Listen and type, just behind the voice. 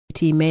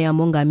Party Mayor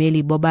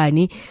Mongameli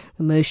Bobani.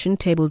 The motion,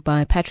 tabled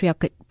by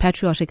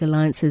Patriotic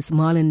Alliance's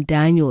Marlon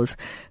Daniels,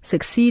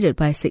 succeeded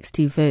by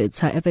 60 votes.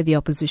 However, the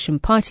opposition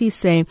parties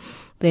say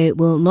they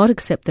will not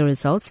accept the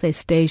results. They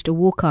staged a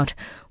walkout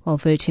while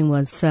voting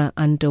was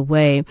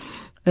underway.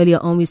 Earlier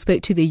on, we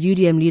spoke to the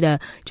UDM leader,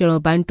 General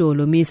Bantu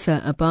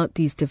Holomisa, about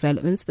these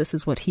developments. This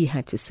is what he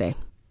had to say.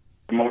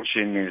 The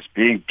motion is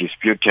being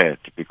disputed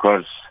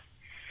because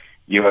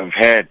you have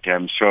heard,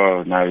 I'm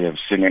sure now you have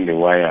seen in the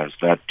wires,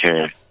 that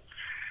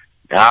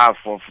half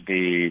of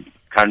the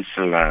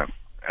council,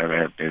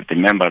 the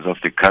members of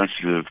the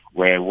council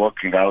were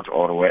walking out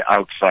or were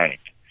outside.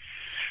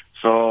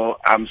 So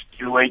I'm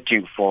still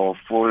waiting for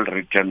full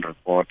written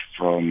report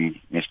from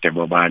Mr.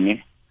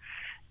 Bobani.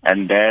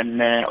 And then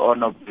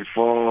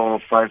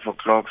before 5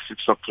 o'clock,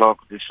 6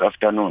 o'clock this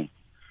afternoon,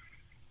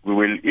 we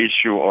will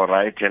issue or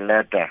write a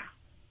letter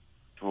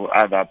to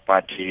other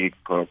party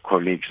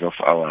colleagues of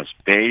ours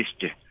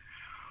based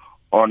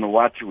on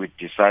what we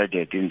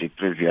decided in the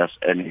previous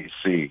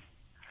NEC,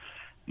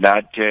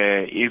 that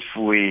if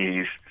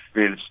we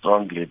feel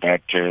strongly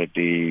that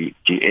the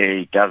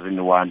DA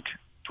doesn't want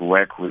to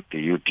work with the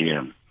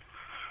UDM,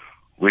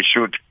 we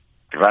should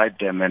write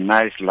them a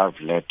nice love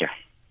letter.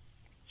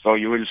 So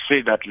you will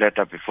see that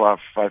letter before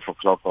 5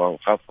 o'clock or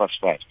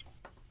 5:30.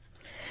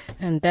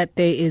 And that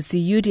there is the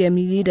UDM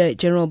leader,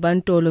 General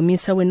Bantu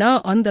Holomisa. We're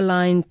now on the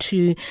line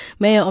to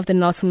Mayor of the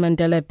Nelson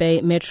Mandela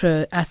Bay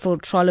Metro, Athol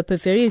Trollip. A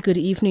very good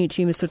evening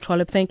to you, Mr.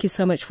 Trollip. Thank you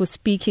so much for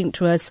speaking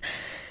to us.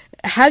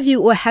 Have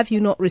you or have you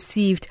not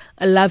received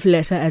a love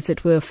letter, as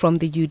it were, from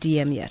the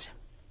UDM yet?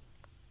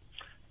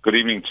 Good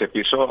evening,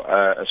 Tepiso.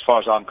 As far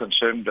as I'm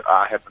concerned,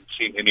 I haven't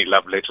seen any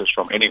love letters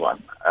from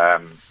anyone.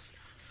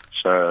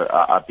 So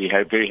I'd be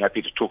very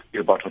happy to talk to you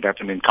about what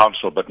happened in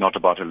council, but not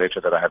about a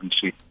letter that I haven't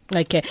seen.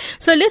 Okay.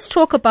 So let's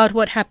talk about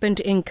what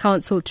happened in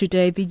council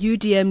today. The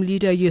UDM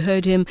leader, you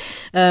heard him,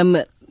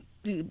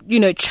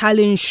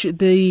 challenge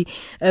the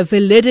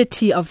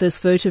validity of this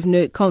vote of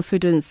no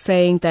confidence,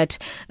 saying that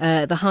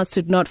the House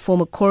did not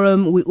form a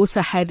quorum. We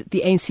also had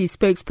the ANC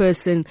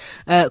spokesperson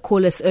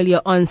call us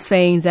earlier on,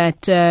 saying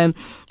that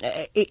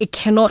it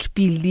cannot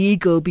be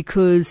legal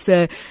because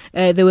there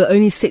were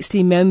only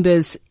 60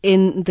 members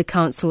in the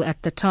council at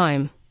the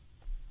time.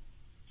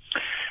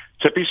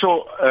 So,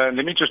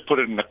 let me just put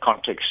it in the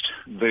context.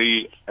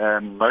 The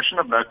motion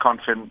of no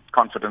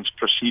confidence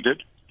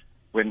proceeded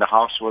when the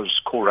House was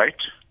quorate.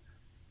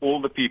 All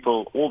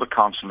the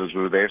councillors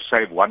were there,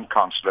 save one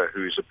councillor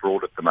who is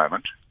abroad at the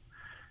moment.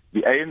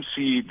 The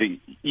ANC, the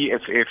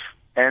EFF,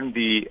 and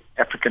the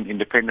African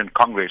Independent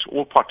Congress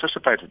all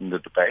participated in the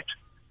debate.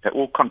 They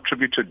all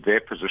contributed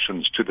their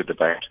positions to the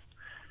debate.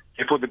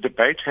 Therefore, the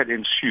debate had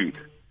ensued.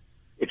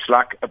 It's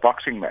like a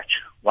boxing match.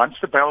 Once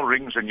the bell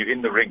rings and you're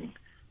in the ring,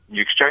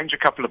 you exchange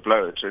a couple of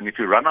blows, and if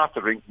you run out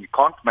the ring, you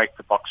can't make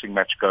the boxing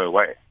match go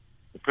away.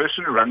 The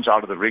person who runs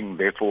out of the ring,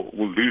 therefore,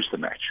 will lose the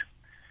match.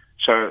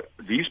 So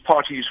these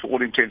parties, for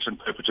all intents and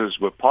purposes,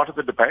 were part of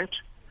the debate.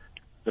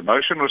 The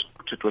motion was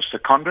put, it was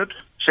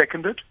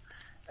seconded,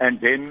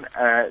 and then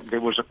there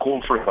was a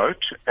call for a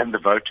vote, and the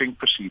voting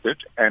proceeded,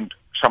 and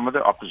some of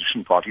the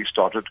opposition parties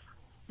started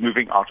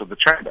moving out of the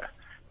chamber.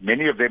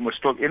 Many of them were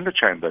still in the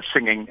chamber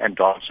singing and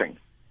dancing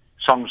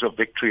songs of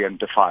victory and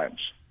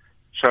defiance.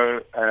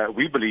 So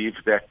we believe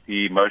that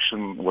the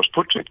motion was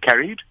put, it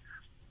carried.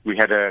 We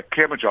had a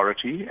clear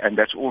majority, and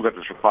that's all that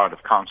was required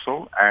of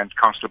council, and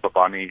Councillor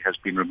Bobani has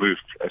been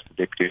removed as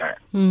the deputy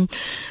mayor.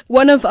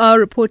 One of our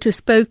reporters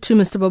spoke to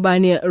Mr.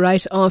 Bobani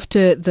right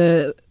after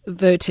the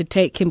vote had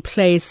taken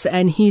place,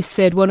 and he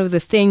said one of the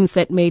things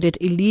that made it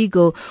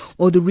illegal,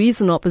 or the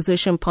reason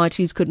opposition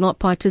parties could not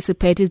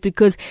participate, is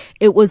because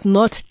it was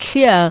not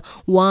clear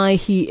why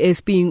he is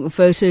being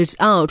voted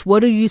out. What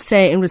do you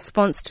say in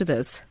response to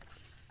this?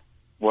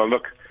 Well,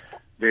 look,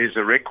 there's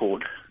a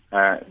record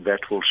that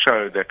will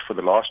show that for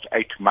the last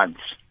 8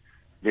 months,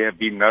 there have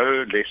been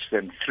no less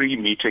than 3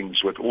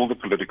 meetings with all the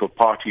political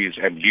parties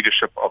and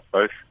leadership of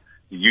both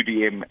the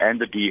UDM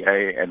and the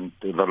DA, and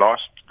the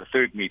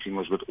third meeting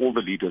was with all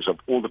the leaders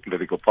of all the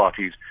political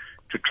parties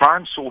to try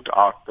and sort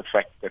out the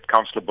fact that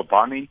Councillor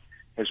Bobani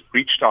has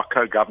breached our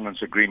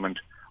co-governance agreement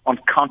on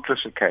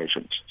countless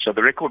occasions. So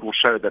the record will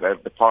show that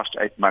over the past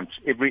 8 months,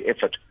 every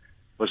effort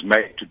was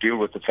made to deal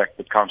with the fact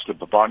that Councillor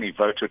Bobani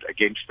voted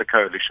against the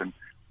coalition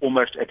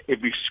almost at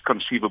every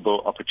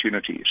conceivable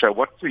opportunity. So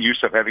what's the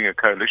use of having a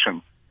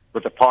coalition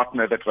with a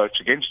partner that votes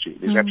against you?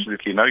 There's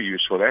absolutely no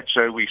use for that.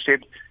 So we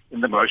said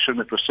in the motion,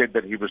 it was said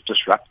that he was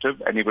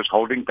disruptive and he was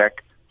holding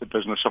back the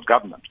business of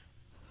government.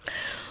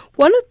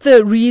 One of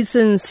the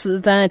reasons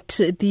that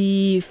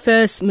the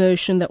first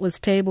motion that was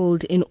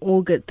tabled in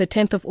August, the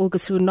 10th of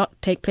August, will not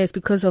take place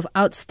because of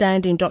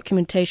outstanding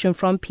documentation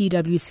from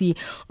PwC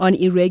on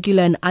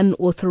irregular and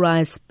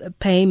unauthorized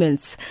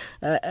payments.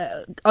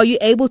 Are you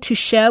able to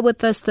share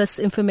with us this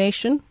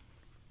information?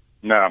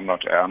 No, I'm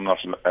not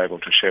able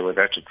to share with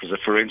that. It was a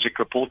forensic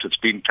report. It's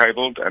been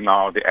tabled, and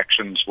now the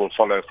actions will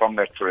follow from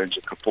that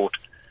forensic report.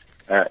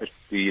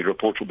 The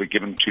report will be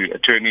given to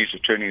attorneys.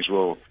 Attorneys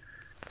will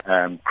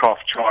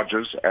craft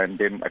charges, and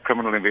then a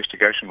criminal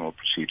investigation will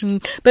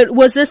proceed. But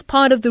was this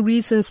part of the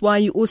reasons why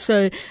you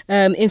also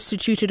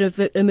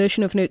instituted a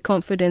motion of no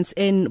confidence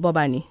in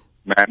Bobani?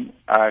 Ma'am,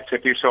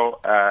 Tshepiso,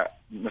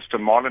 Mr.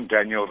 Marlon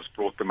Daniels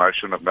brought the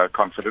motion of no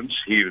confidence.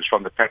 He was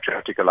from the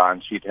Patriotic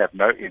Alliance. He'd have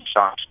no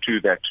insight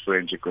to that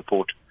forensic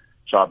report.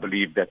 So I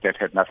believe that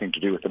had nothing to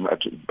do with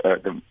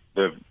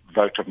the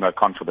vote of no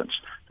confidence.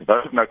 The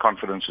vote of no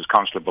confidence is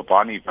Councillor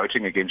Bobani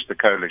voting against the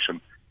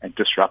coalition and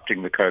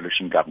disrupting the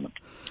coalition government.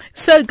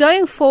 So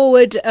going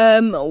forward,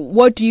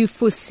 what do you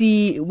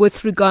foresee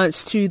with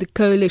regards to the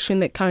coalition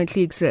that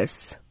currently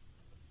exists?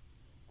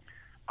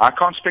 I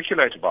can't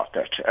speculate about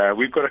that.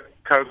 We've got a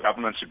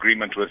co-governance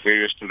agreement with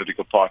various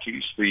political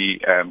parties. The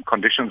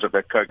conditions of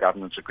that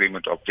co-governance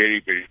agreement are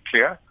very, very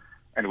clear.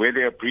 And where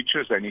there are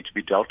breaches, they need to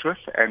be dealt with.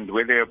 And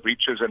where there are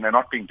breaches and they're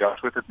not being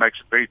dealt with, it makes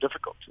it very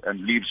difficult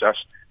and leaves us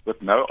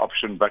with no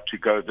option but to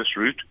go this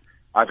route.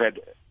 I've had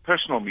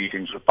personal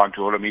meetings with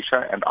Bantu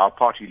Holomisa, and our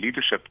party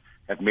leadership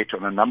have met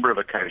on a number of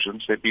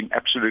occasions. There have been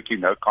absolutely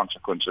no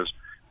consequences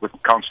with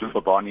Councillor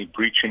Bobani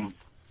breaching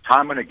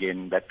time and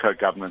again that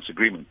co-governance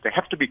agreement. There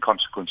have to be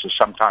consequences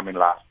sometime in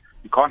life.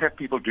 You can't have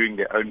people doing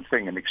their own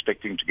thing and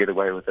expecting to get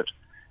away with it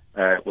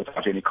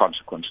without any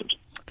consequences.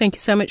 Thank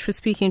you so much for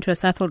speaking to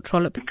us, Athol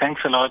Trollip.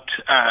 Thanks a lot,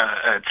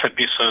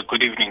 Tshepiso.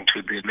 Good evening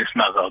to the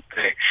listeners out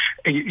there.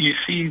 You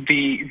see,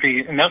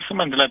 the Nelson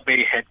Mandela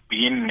Bay had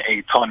been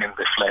a thorn in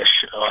the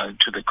flesh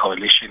to the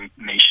coalition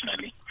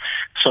nationally.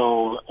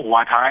 So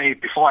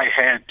before I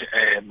heard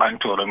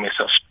Bantu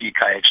Holomisa speak,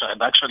 I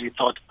actually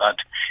thought that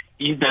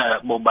either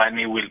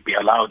Bobani will be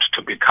allowed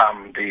to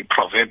become the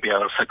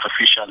proverbial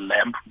sacrificial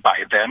lamb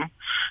by them,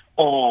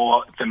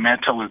 or the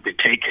matter will be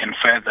taken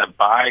further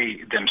by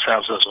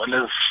themselves as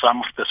well as some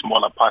of the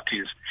smaller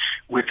parties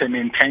with an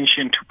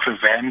intention to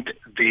prevent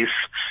this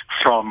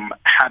from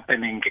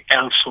happening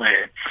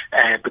elsewhere.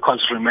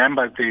 Because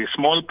remember, the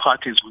small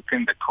parties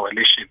within the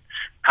coalition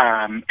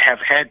have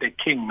had a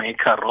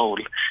kingmaker role,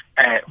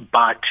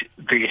 but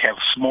they have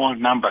small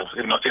numbers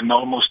in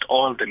almost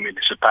all the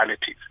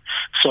municipalities.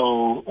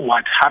 So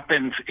what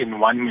happens in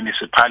one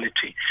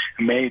municipality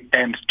may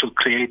tend to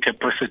create a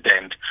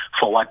precedent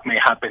for what may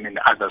happen in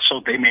others.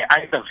 So they may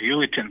either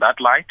view it in that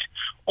light,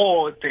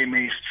 or they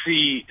may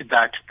see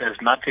that there's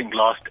nothing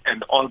lost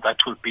and all that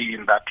will be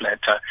in that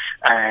letter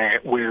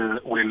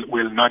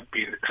will not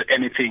be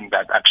anything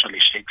that actually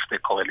shakes the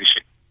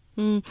coalition.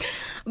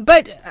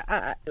 But,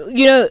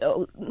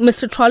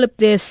 Mr. Trollip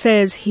there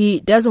says he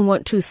doesn't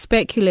want to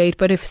speculate,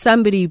 but if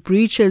somebody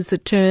breaches the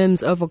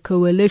terms of a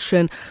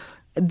coalition,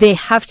 there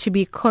have to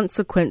be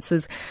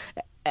consequences.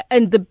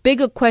 And the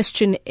bigger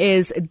question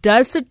is,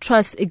 does the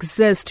trust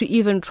exist to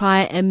even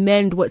try and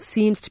mend what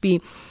seems to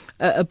be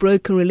a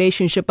broken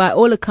relationship, by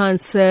all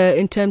accounts,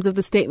 in terms of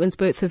the statements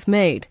both have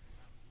made?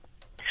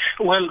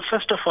 Well,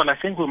 first of all, I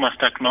think we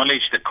must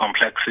acknowledge the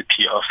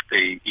complexity of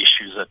the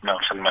issues at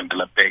Nelson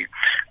Mandela Bay.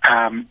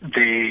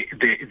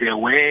 There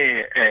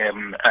were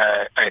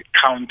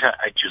counter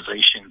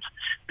accusations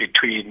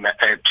between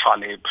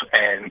Trollip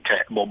and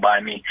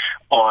Bobani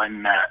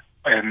on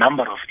a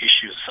number of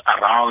issues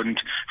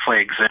around, for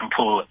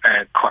example,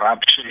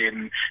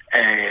 corruption,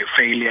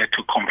 failure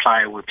to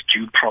comply with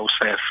due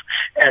process,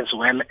 as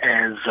well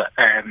as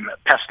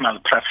personal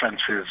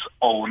preferences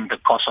on the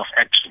course of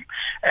action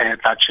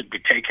that should be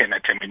taken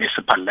at a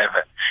municipal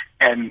level.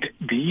 And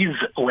these,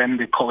 when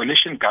the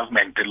coalition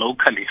government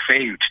locally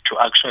failed to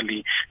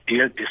actually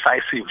deal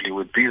decisively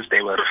with these,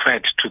 they were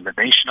referred to the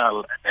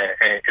national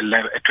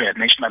to a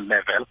national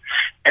level.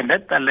 And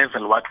at that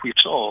level, what we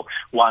saw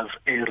was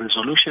a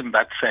resolution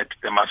that said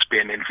there must be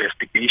an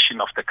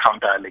investigation of the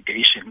counter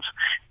allegations,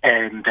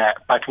 and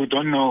but we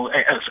don't know,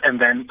 and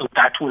then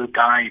that will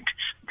guide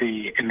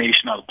the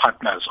national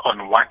partners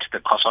on what the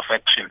course of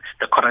action,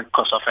 the correct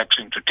course of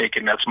action to take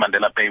in Nelson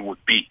Mandela Bay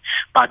would be.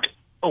 But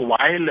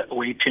while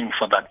waiting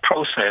for that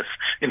process,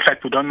 in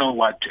fact, we don't know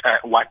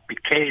what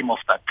became of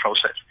that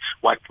process.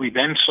 What we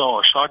then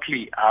saw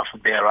shortly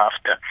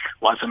thereafter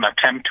was an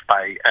attempt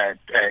by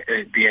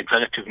the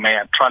executive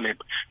mayor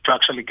Trollip to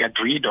actually get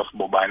rid of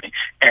Bobani,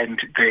 and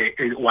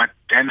what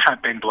then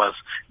happened was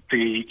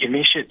the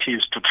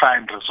initiatives to try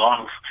and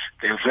resolve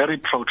the very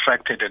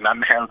protracted and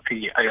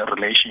unhealthy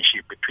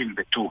relationship between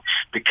the two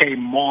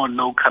became more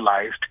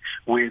localized,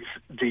 with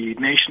the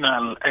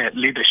national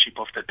leadership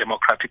of the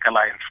Democratic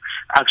Alliance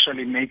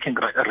actually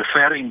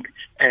referring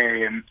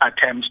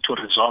attempts to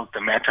resolve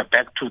the matter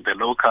back to the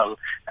local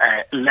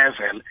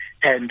level,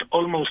 and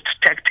almost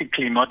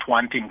tactically not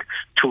wanting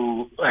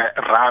to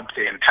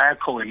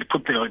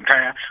put the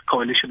entire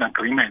coalition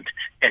agreement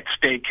at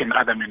stake in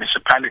other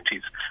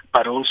municipalities,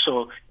 but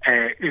also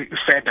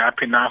fed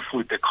up enough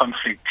with the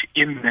conflict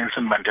in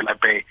Nelson Mandela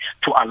Bay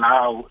to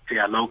allow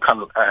their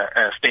local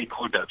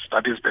stakeholders,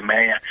 that is the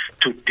mayor,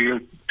 to deal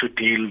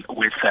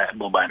with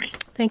Bobani.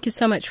 Thank you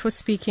so much for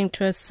speaking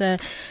to us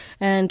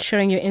and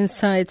sharing your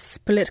insights.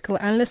 Political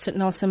analyst at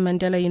Nelson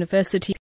Mandela University.